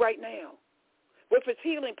touching you right now with his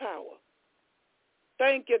healing power.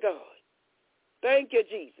 Thank you, God. Thank you,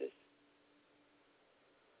 Jesus.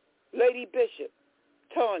 Lady Bishop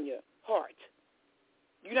Tanya Hart,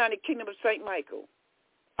 United Kingdom of St. Michael,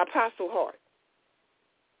 Apostle Hart,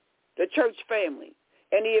 the church family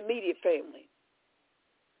and the immediate family.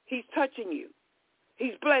 He's touching you.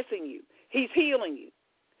 He's blessing you. He's healing you.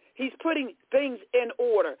 He's putting things in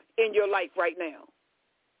order in your life right now.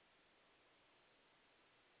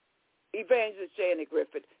 Evangelist Janet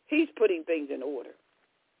Griffith, he's putting things in order.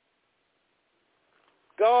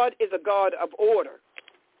 God is a God of order,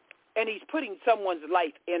 and he's putting someone's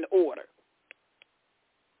life in order.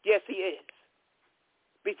 Yes, he is.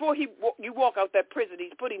 Before you walk out that prison,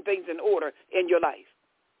 he's putting things in order in your life.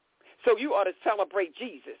 So you ought to celebrate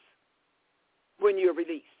Jesus when you're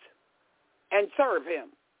released and serve him.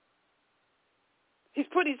 He's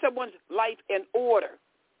putting someone's life in order.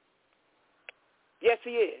 Yes,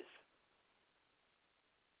 he is.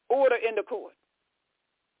 Order in the court.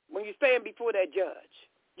 When you stand before that judge,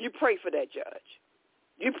 you pray for that judge.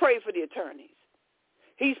 You pray for the attorneys.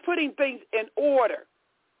 He's putting things in order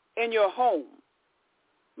in your home.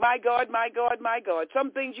 My God, my God, my God.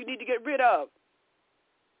 Some things you need to get rid of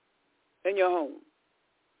in your home.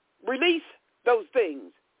 Release those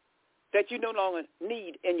things that you no longer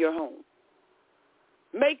need in your home.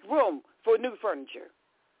 Make room for new furniture.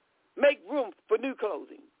 Make room for new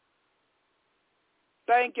clothing.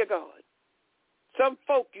 Thank you, God. Some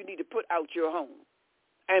folk you need to put out your home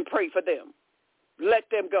and pray for them. Let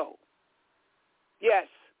them go. Yes,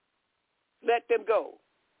 let them go.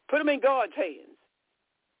 Put them in God's hands.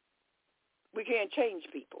 We can't change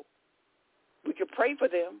people. We can pray for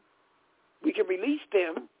them. We can release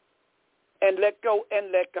them and let go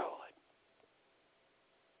and let God.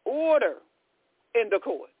 Order in the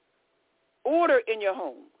court. Order in your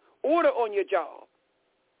home. Order on your job.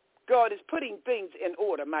 God is putting things in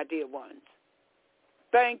order, my dear ones.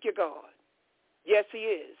 Thank you, God. Yes, he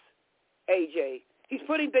is, AJ. He's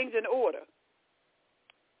putting things in order.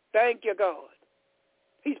 Thank you, God.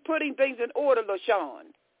 He's putting things in order,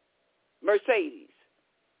 LaShawn, Mercedes.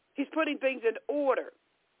 He's putting things in order.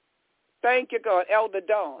 Thank you, God, Elder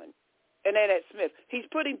Dawn and Annette Smith. He's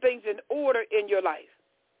putting things in order in your life.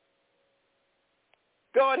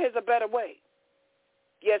 God has a better way.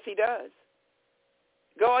 Yes, he does.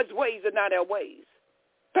 God's ways are not our ways.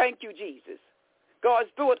 Thank you, Jesus. God's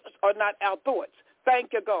thoughts are not our thoughts.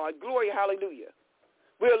 Thank you, God. Glory, hallelujah.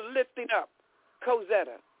 We're lifting up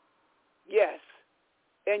Cosetta, yes,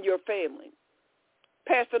 and your family.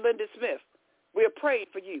 Pastor Linda Smith, we're praying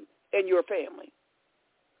for you and your family.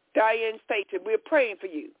 Diane Staten, we're praying for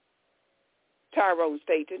you. Tyrone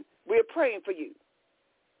Staten. We're praying for you.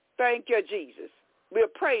 Thank you, Jesus. We're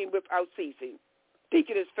praying without ceasing.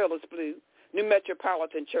 Deaconess Phyllis Blue, New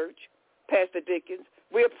Metropolitan Church, Pastor Dickens,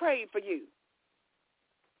 we're praying for you.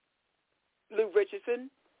 Lou Richardson,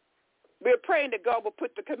 we're praying that God will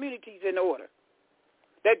put the communities in order,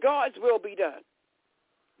 that God's will be done.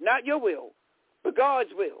 Not your will, but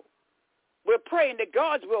God's will. We're praying that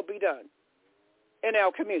God's will be done in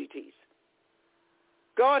our communities.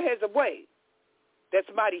 God has a way that's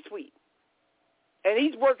mighty sweet, and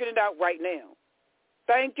he's working it out right now.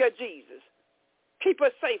 Thank you, Jesus. Keep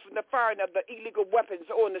us safe from the firing of the illegal weapons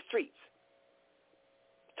on the streets.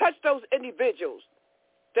 Touch those individuals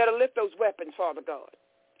that'll lift those weapons, Father God.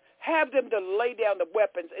 Have them to lay down the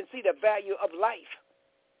weapons and see the value of life.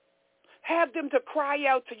 Have them to cry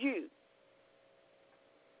out to you.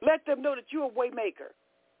 Let them know that you're a way maker,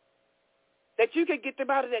 that you can get them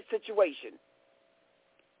out of that situation.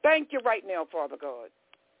 Thank you right now, Father God,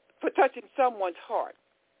 for touching someone's heart,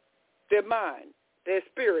 their mind, their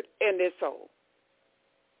spirit, and their soul.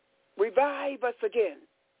 Revive us again.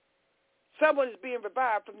 Someone is being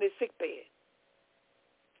revived from their sick bed.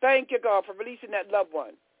 Thank you, God, for releasing that loved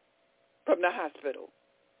one from the hospital,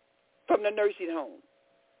 from the nursing home,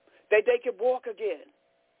 that they can walk again.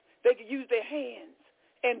 They can use their hands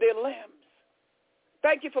and their limbs.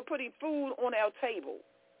 Thank you for putting food on our table.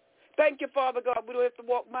 Thank you, Father God, we don't have to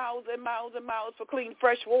walk miles and miles and miles for clean,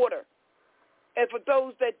 fresh water. And for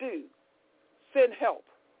those that do, send help.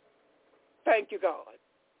 Thank you, God.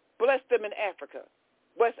 Bless them in Africa,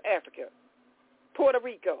 West Africa, Puerto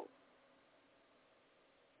Rico,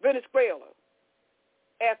 Venezuela,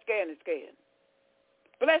 Afghanistan.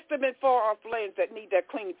 Bless them in far-off lands that need that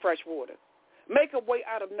clean, fresh water. Make a way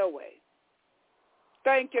out of no way.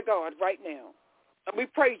 Thank you, God, right now. And we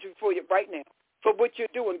praise you for it right now, for what you're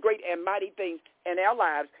doing, great and mighty things in our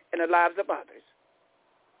lives and the lives of others.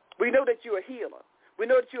 We know that you're a healer. We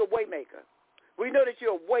know that you're a way maker. We know that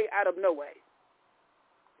you're a way out of no way.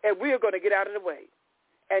 And we're going to get out of the way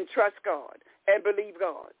and trust God and believe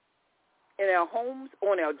God. In our homes,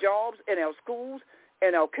 on our jobs, in our schools,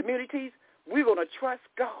 in our communities, we're going to trust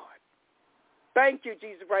God. Thank you,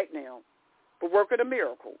 Jesus, right now for working a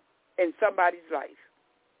miracle in somebody's life.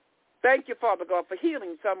 Thank you, Father God, for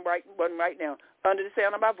healing someone right now under the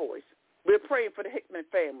sound of my voice. We're praying for the Hickman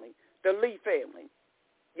family, the Lee family.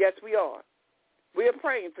 Yes, we are. We are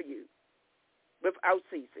praying for you without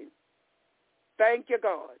ceasing. Thank you,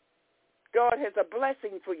 God. God has a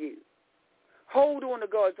blessing for you. Hold on to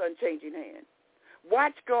God's unchanging hand.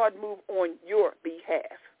 Watch God move on your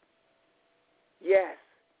behalf. Yes.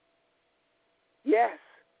 Yes.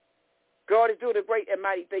 God is doing a great and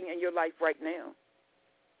mighty thing in your life right now.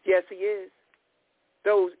 Yes, he is.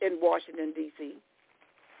 Those in Washington, D.C.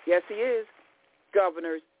 Yes, he is.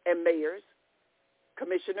 Governors and mayors,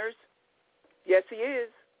 commissioners. Yes, he is.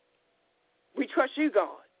 We trust you,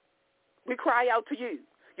 God. We cry out to you.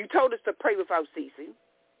 You told us to pray without ceasing.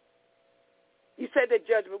 You said that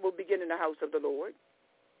judgment will begin in the house of the Lord.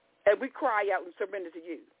 And we cry out and surrender to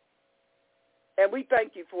you. And we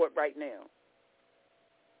thank you for it right now.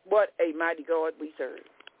 What a mighty God we serve.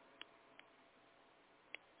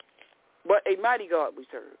 What a mighty God we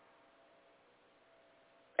serve.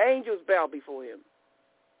 Angels bow before him.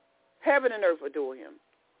 Heaven and earth adore him.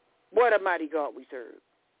 What a mighty God we serve.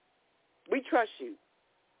 We trust you.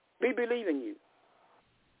 We believe in you.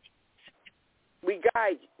 We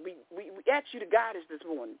ask you to guide us this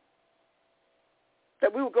morning,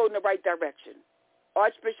 that we will go in the right direction.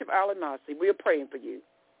 Archbishop Alamasi, we are praying for you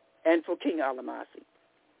and for King Alamasi.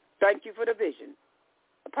 Thank you for the vision.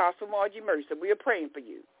 Apostle Margie Mercer, we are praying for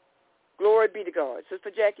you. Glory be to God.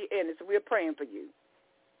 Sister Jackie Anderson, we are praying for you.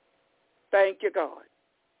 Thank you, God,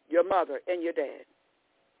 your mother and your dad.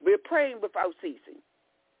 We're praying without ceasing.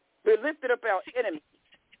 We're lifting up our enemies,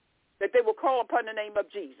 that they will call upon the name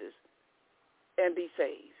of Jesus and be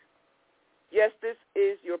saved. Yes, this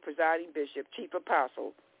is your presiding bishop, Chief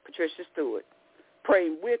Apostle, Patricia Stewart,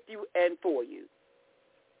 praying with you and for you.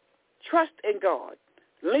 Trust in God.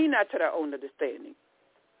 Lean not to their own understanding.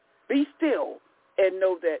 Be still and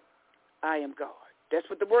know that I am God. That's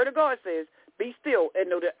what the word of God says. Be still and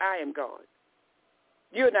know that I am God.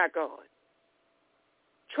 You're not God.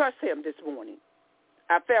 Trust him this morning.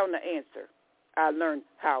 I found the answer. I learned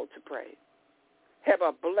how to pray. Have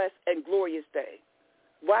a blessed and glorious day.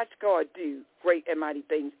 Watch God do great and mighty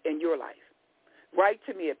things in your life. Write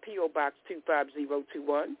to me at P.O. Box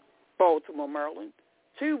 25021, Baltimore, Maryland,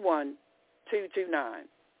 21229.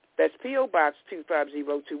 That's P.O. Box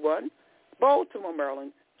 25021, Baltimore,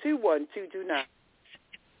 Maryland, 21229.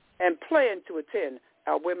 And plan to attend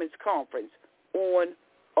our women's conference on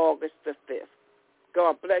August the 5th.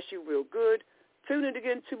 God bless you real good. Tune in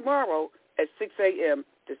again tomorrow at 6 a.m.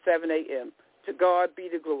 to 7 a.m. To God be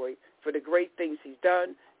the glory for the great things he's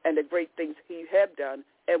done and the great things he have done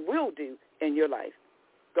and will do in your life.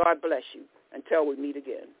 God bless you until we meet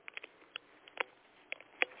again.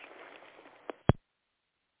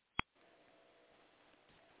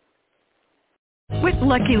 With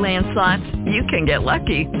Lucky Land Slots, you can get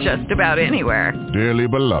lucky just about anywhere. Dearly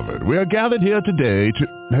beloved, we are gathered here today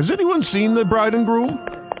to... Has anyone seen the bride and groom?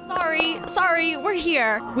 Sorry, we're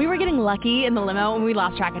here. We were getting lucky in the limo and we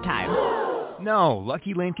lost track of time. No,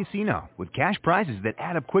 Lucky Land Casino, with cash prizes that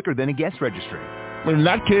add up quicker than a guest registry. In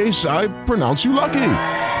that case, I pronounce you lucky.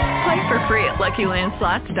 Play for free at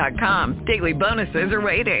LuckyLandSlots.com. Daily bonuses are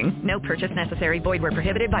waiting. No purchase necessary. Void where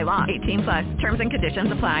prohibited by law. 18+. Terms and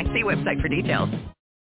conditions apply. See website for details.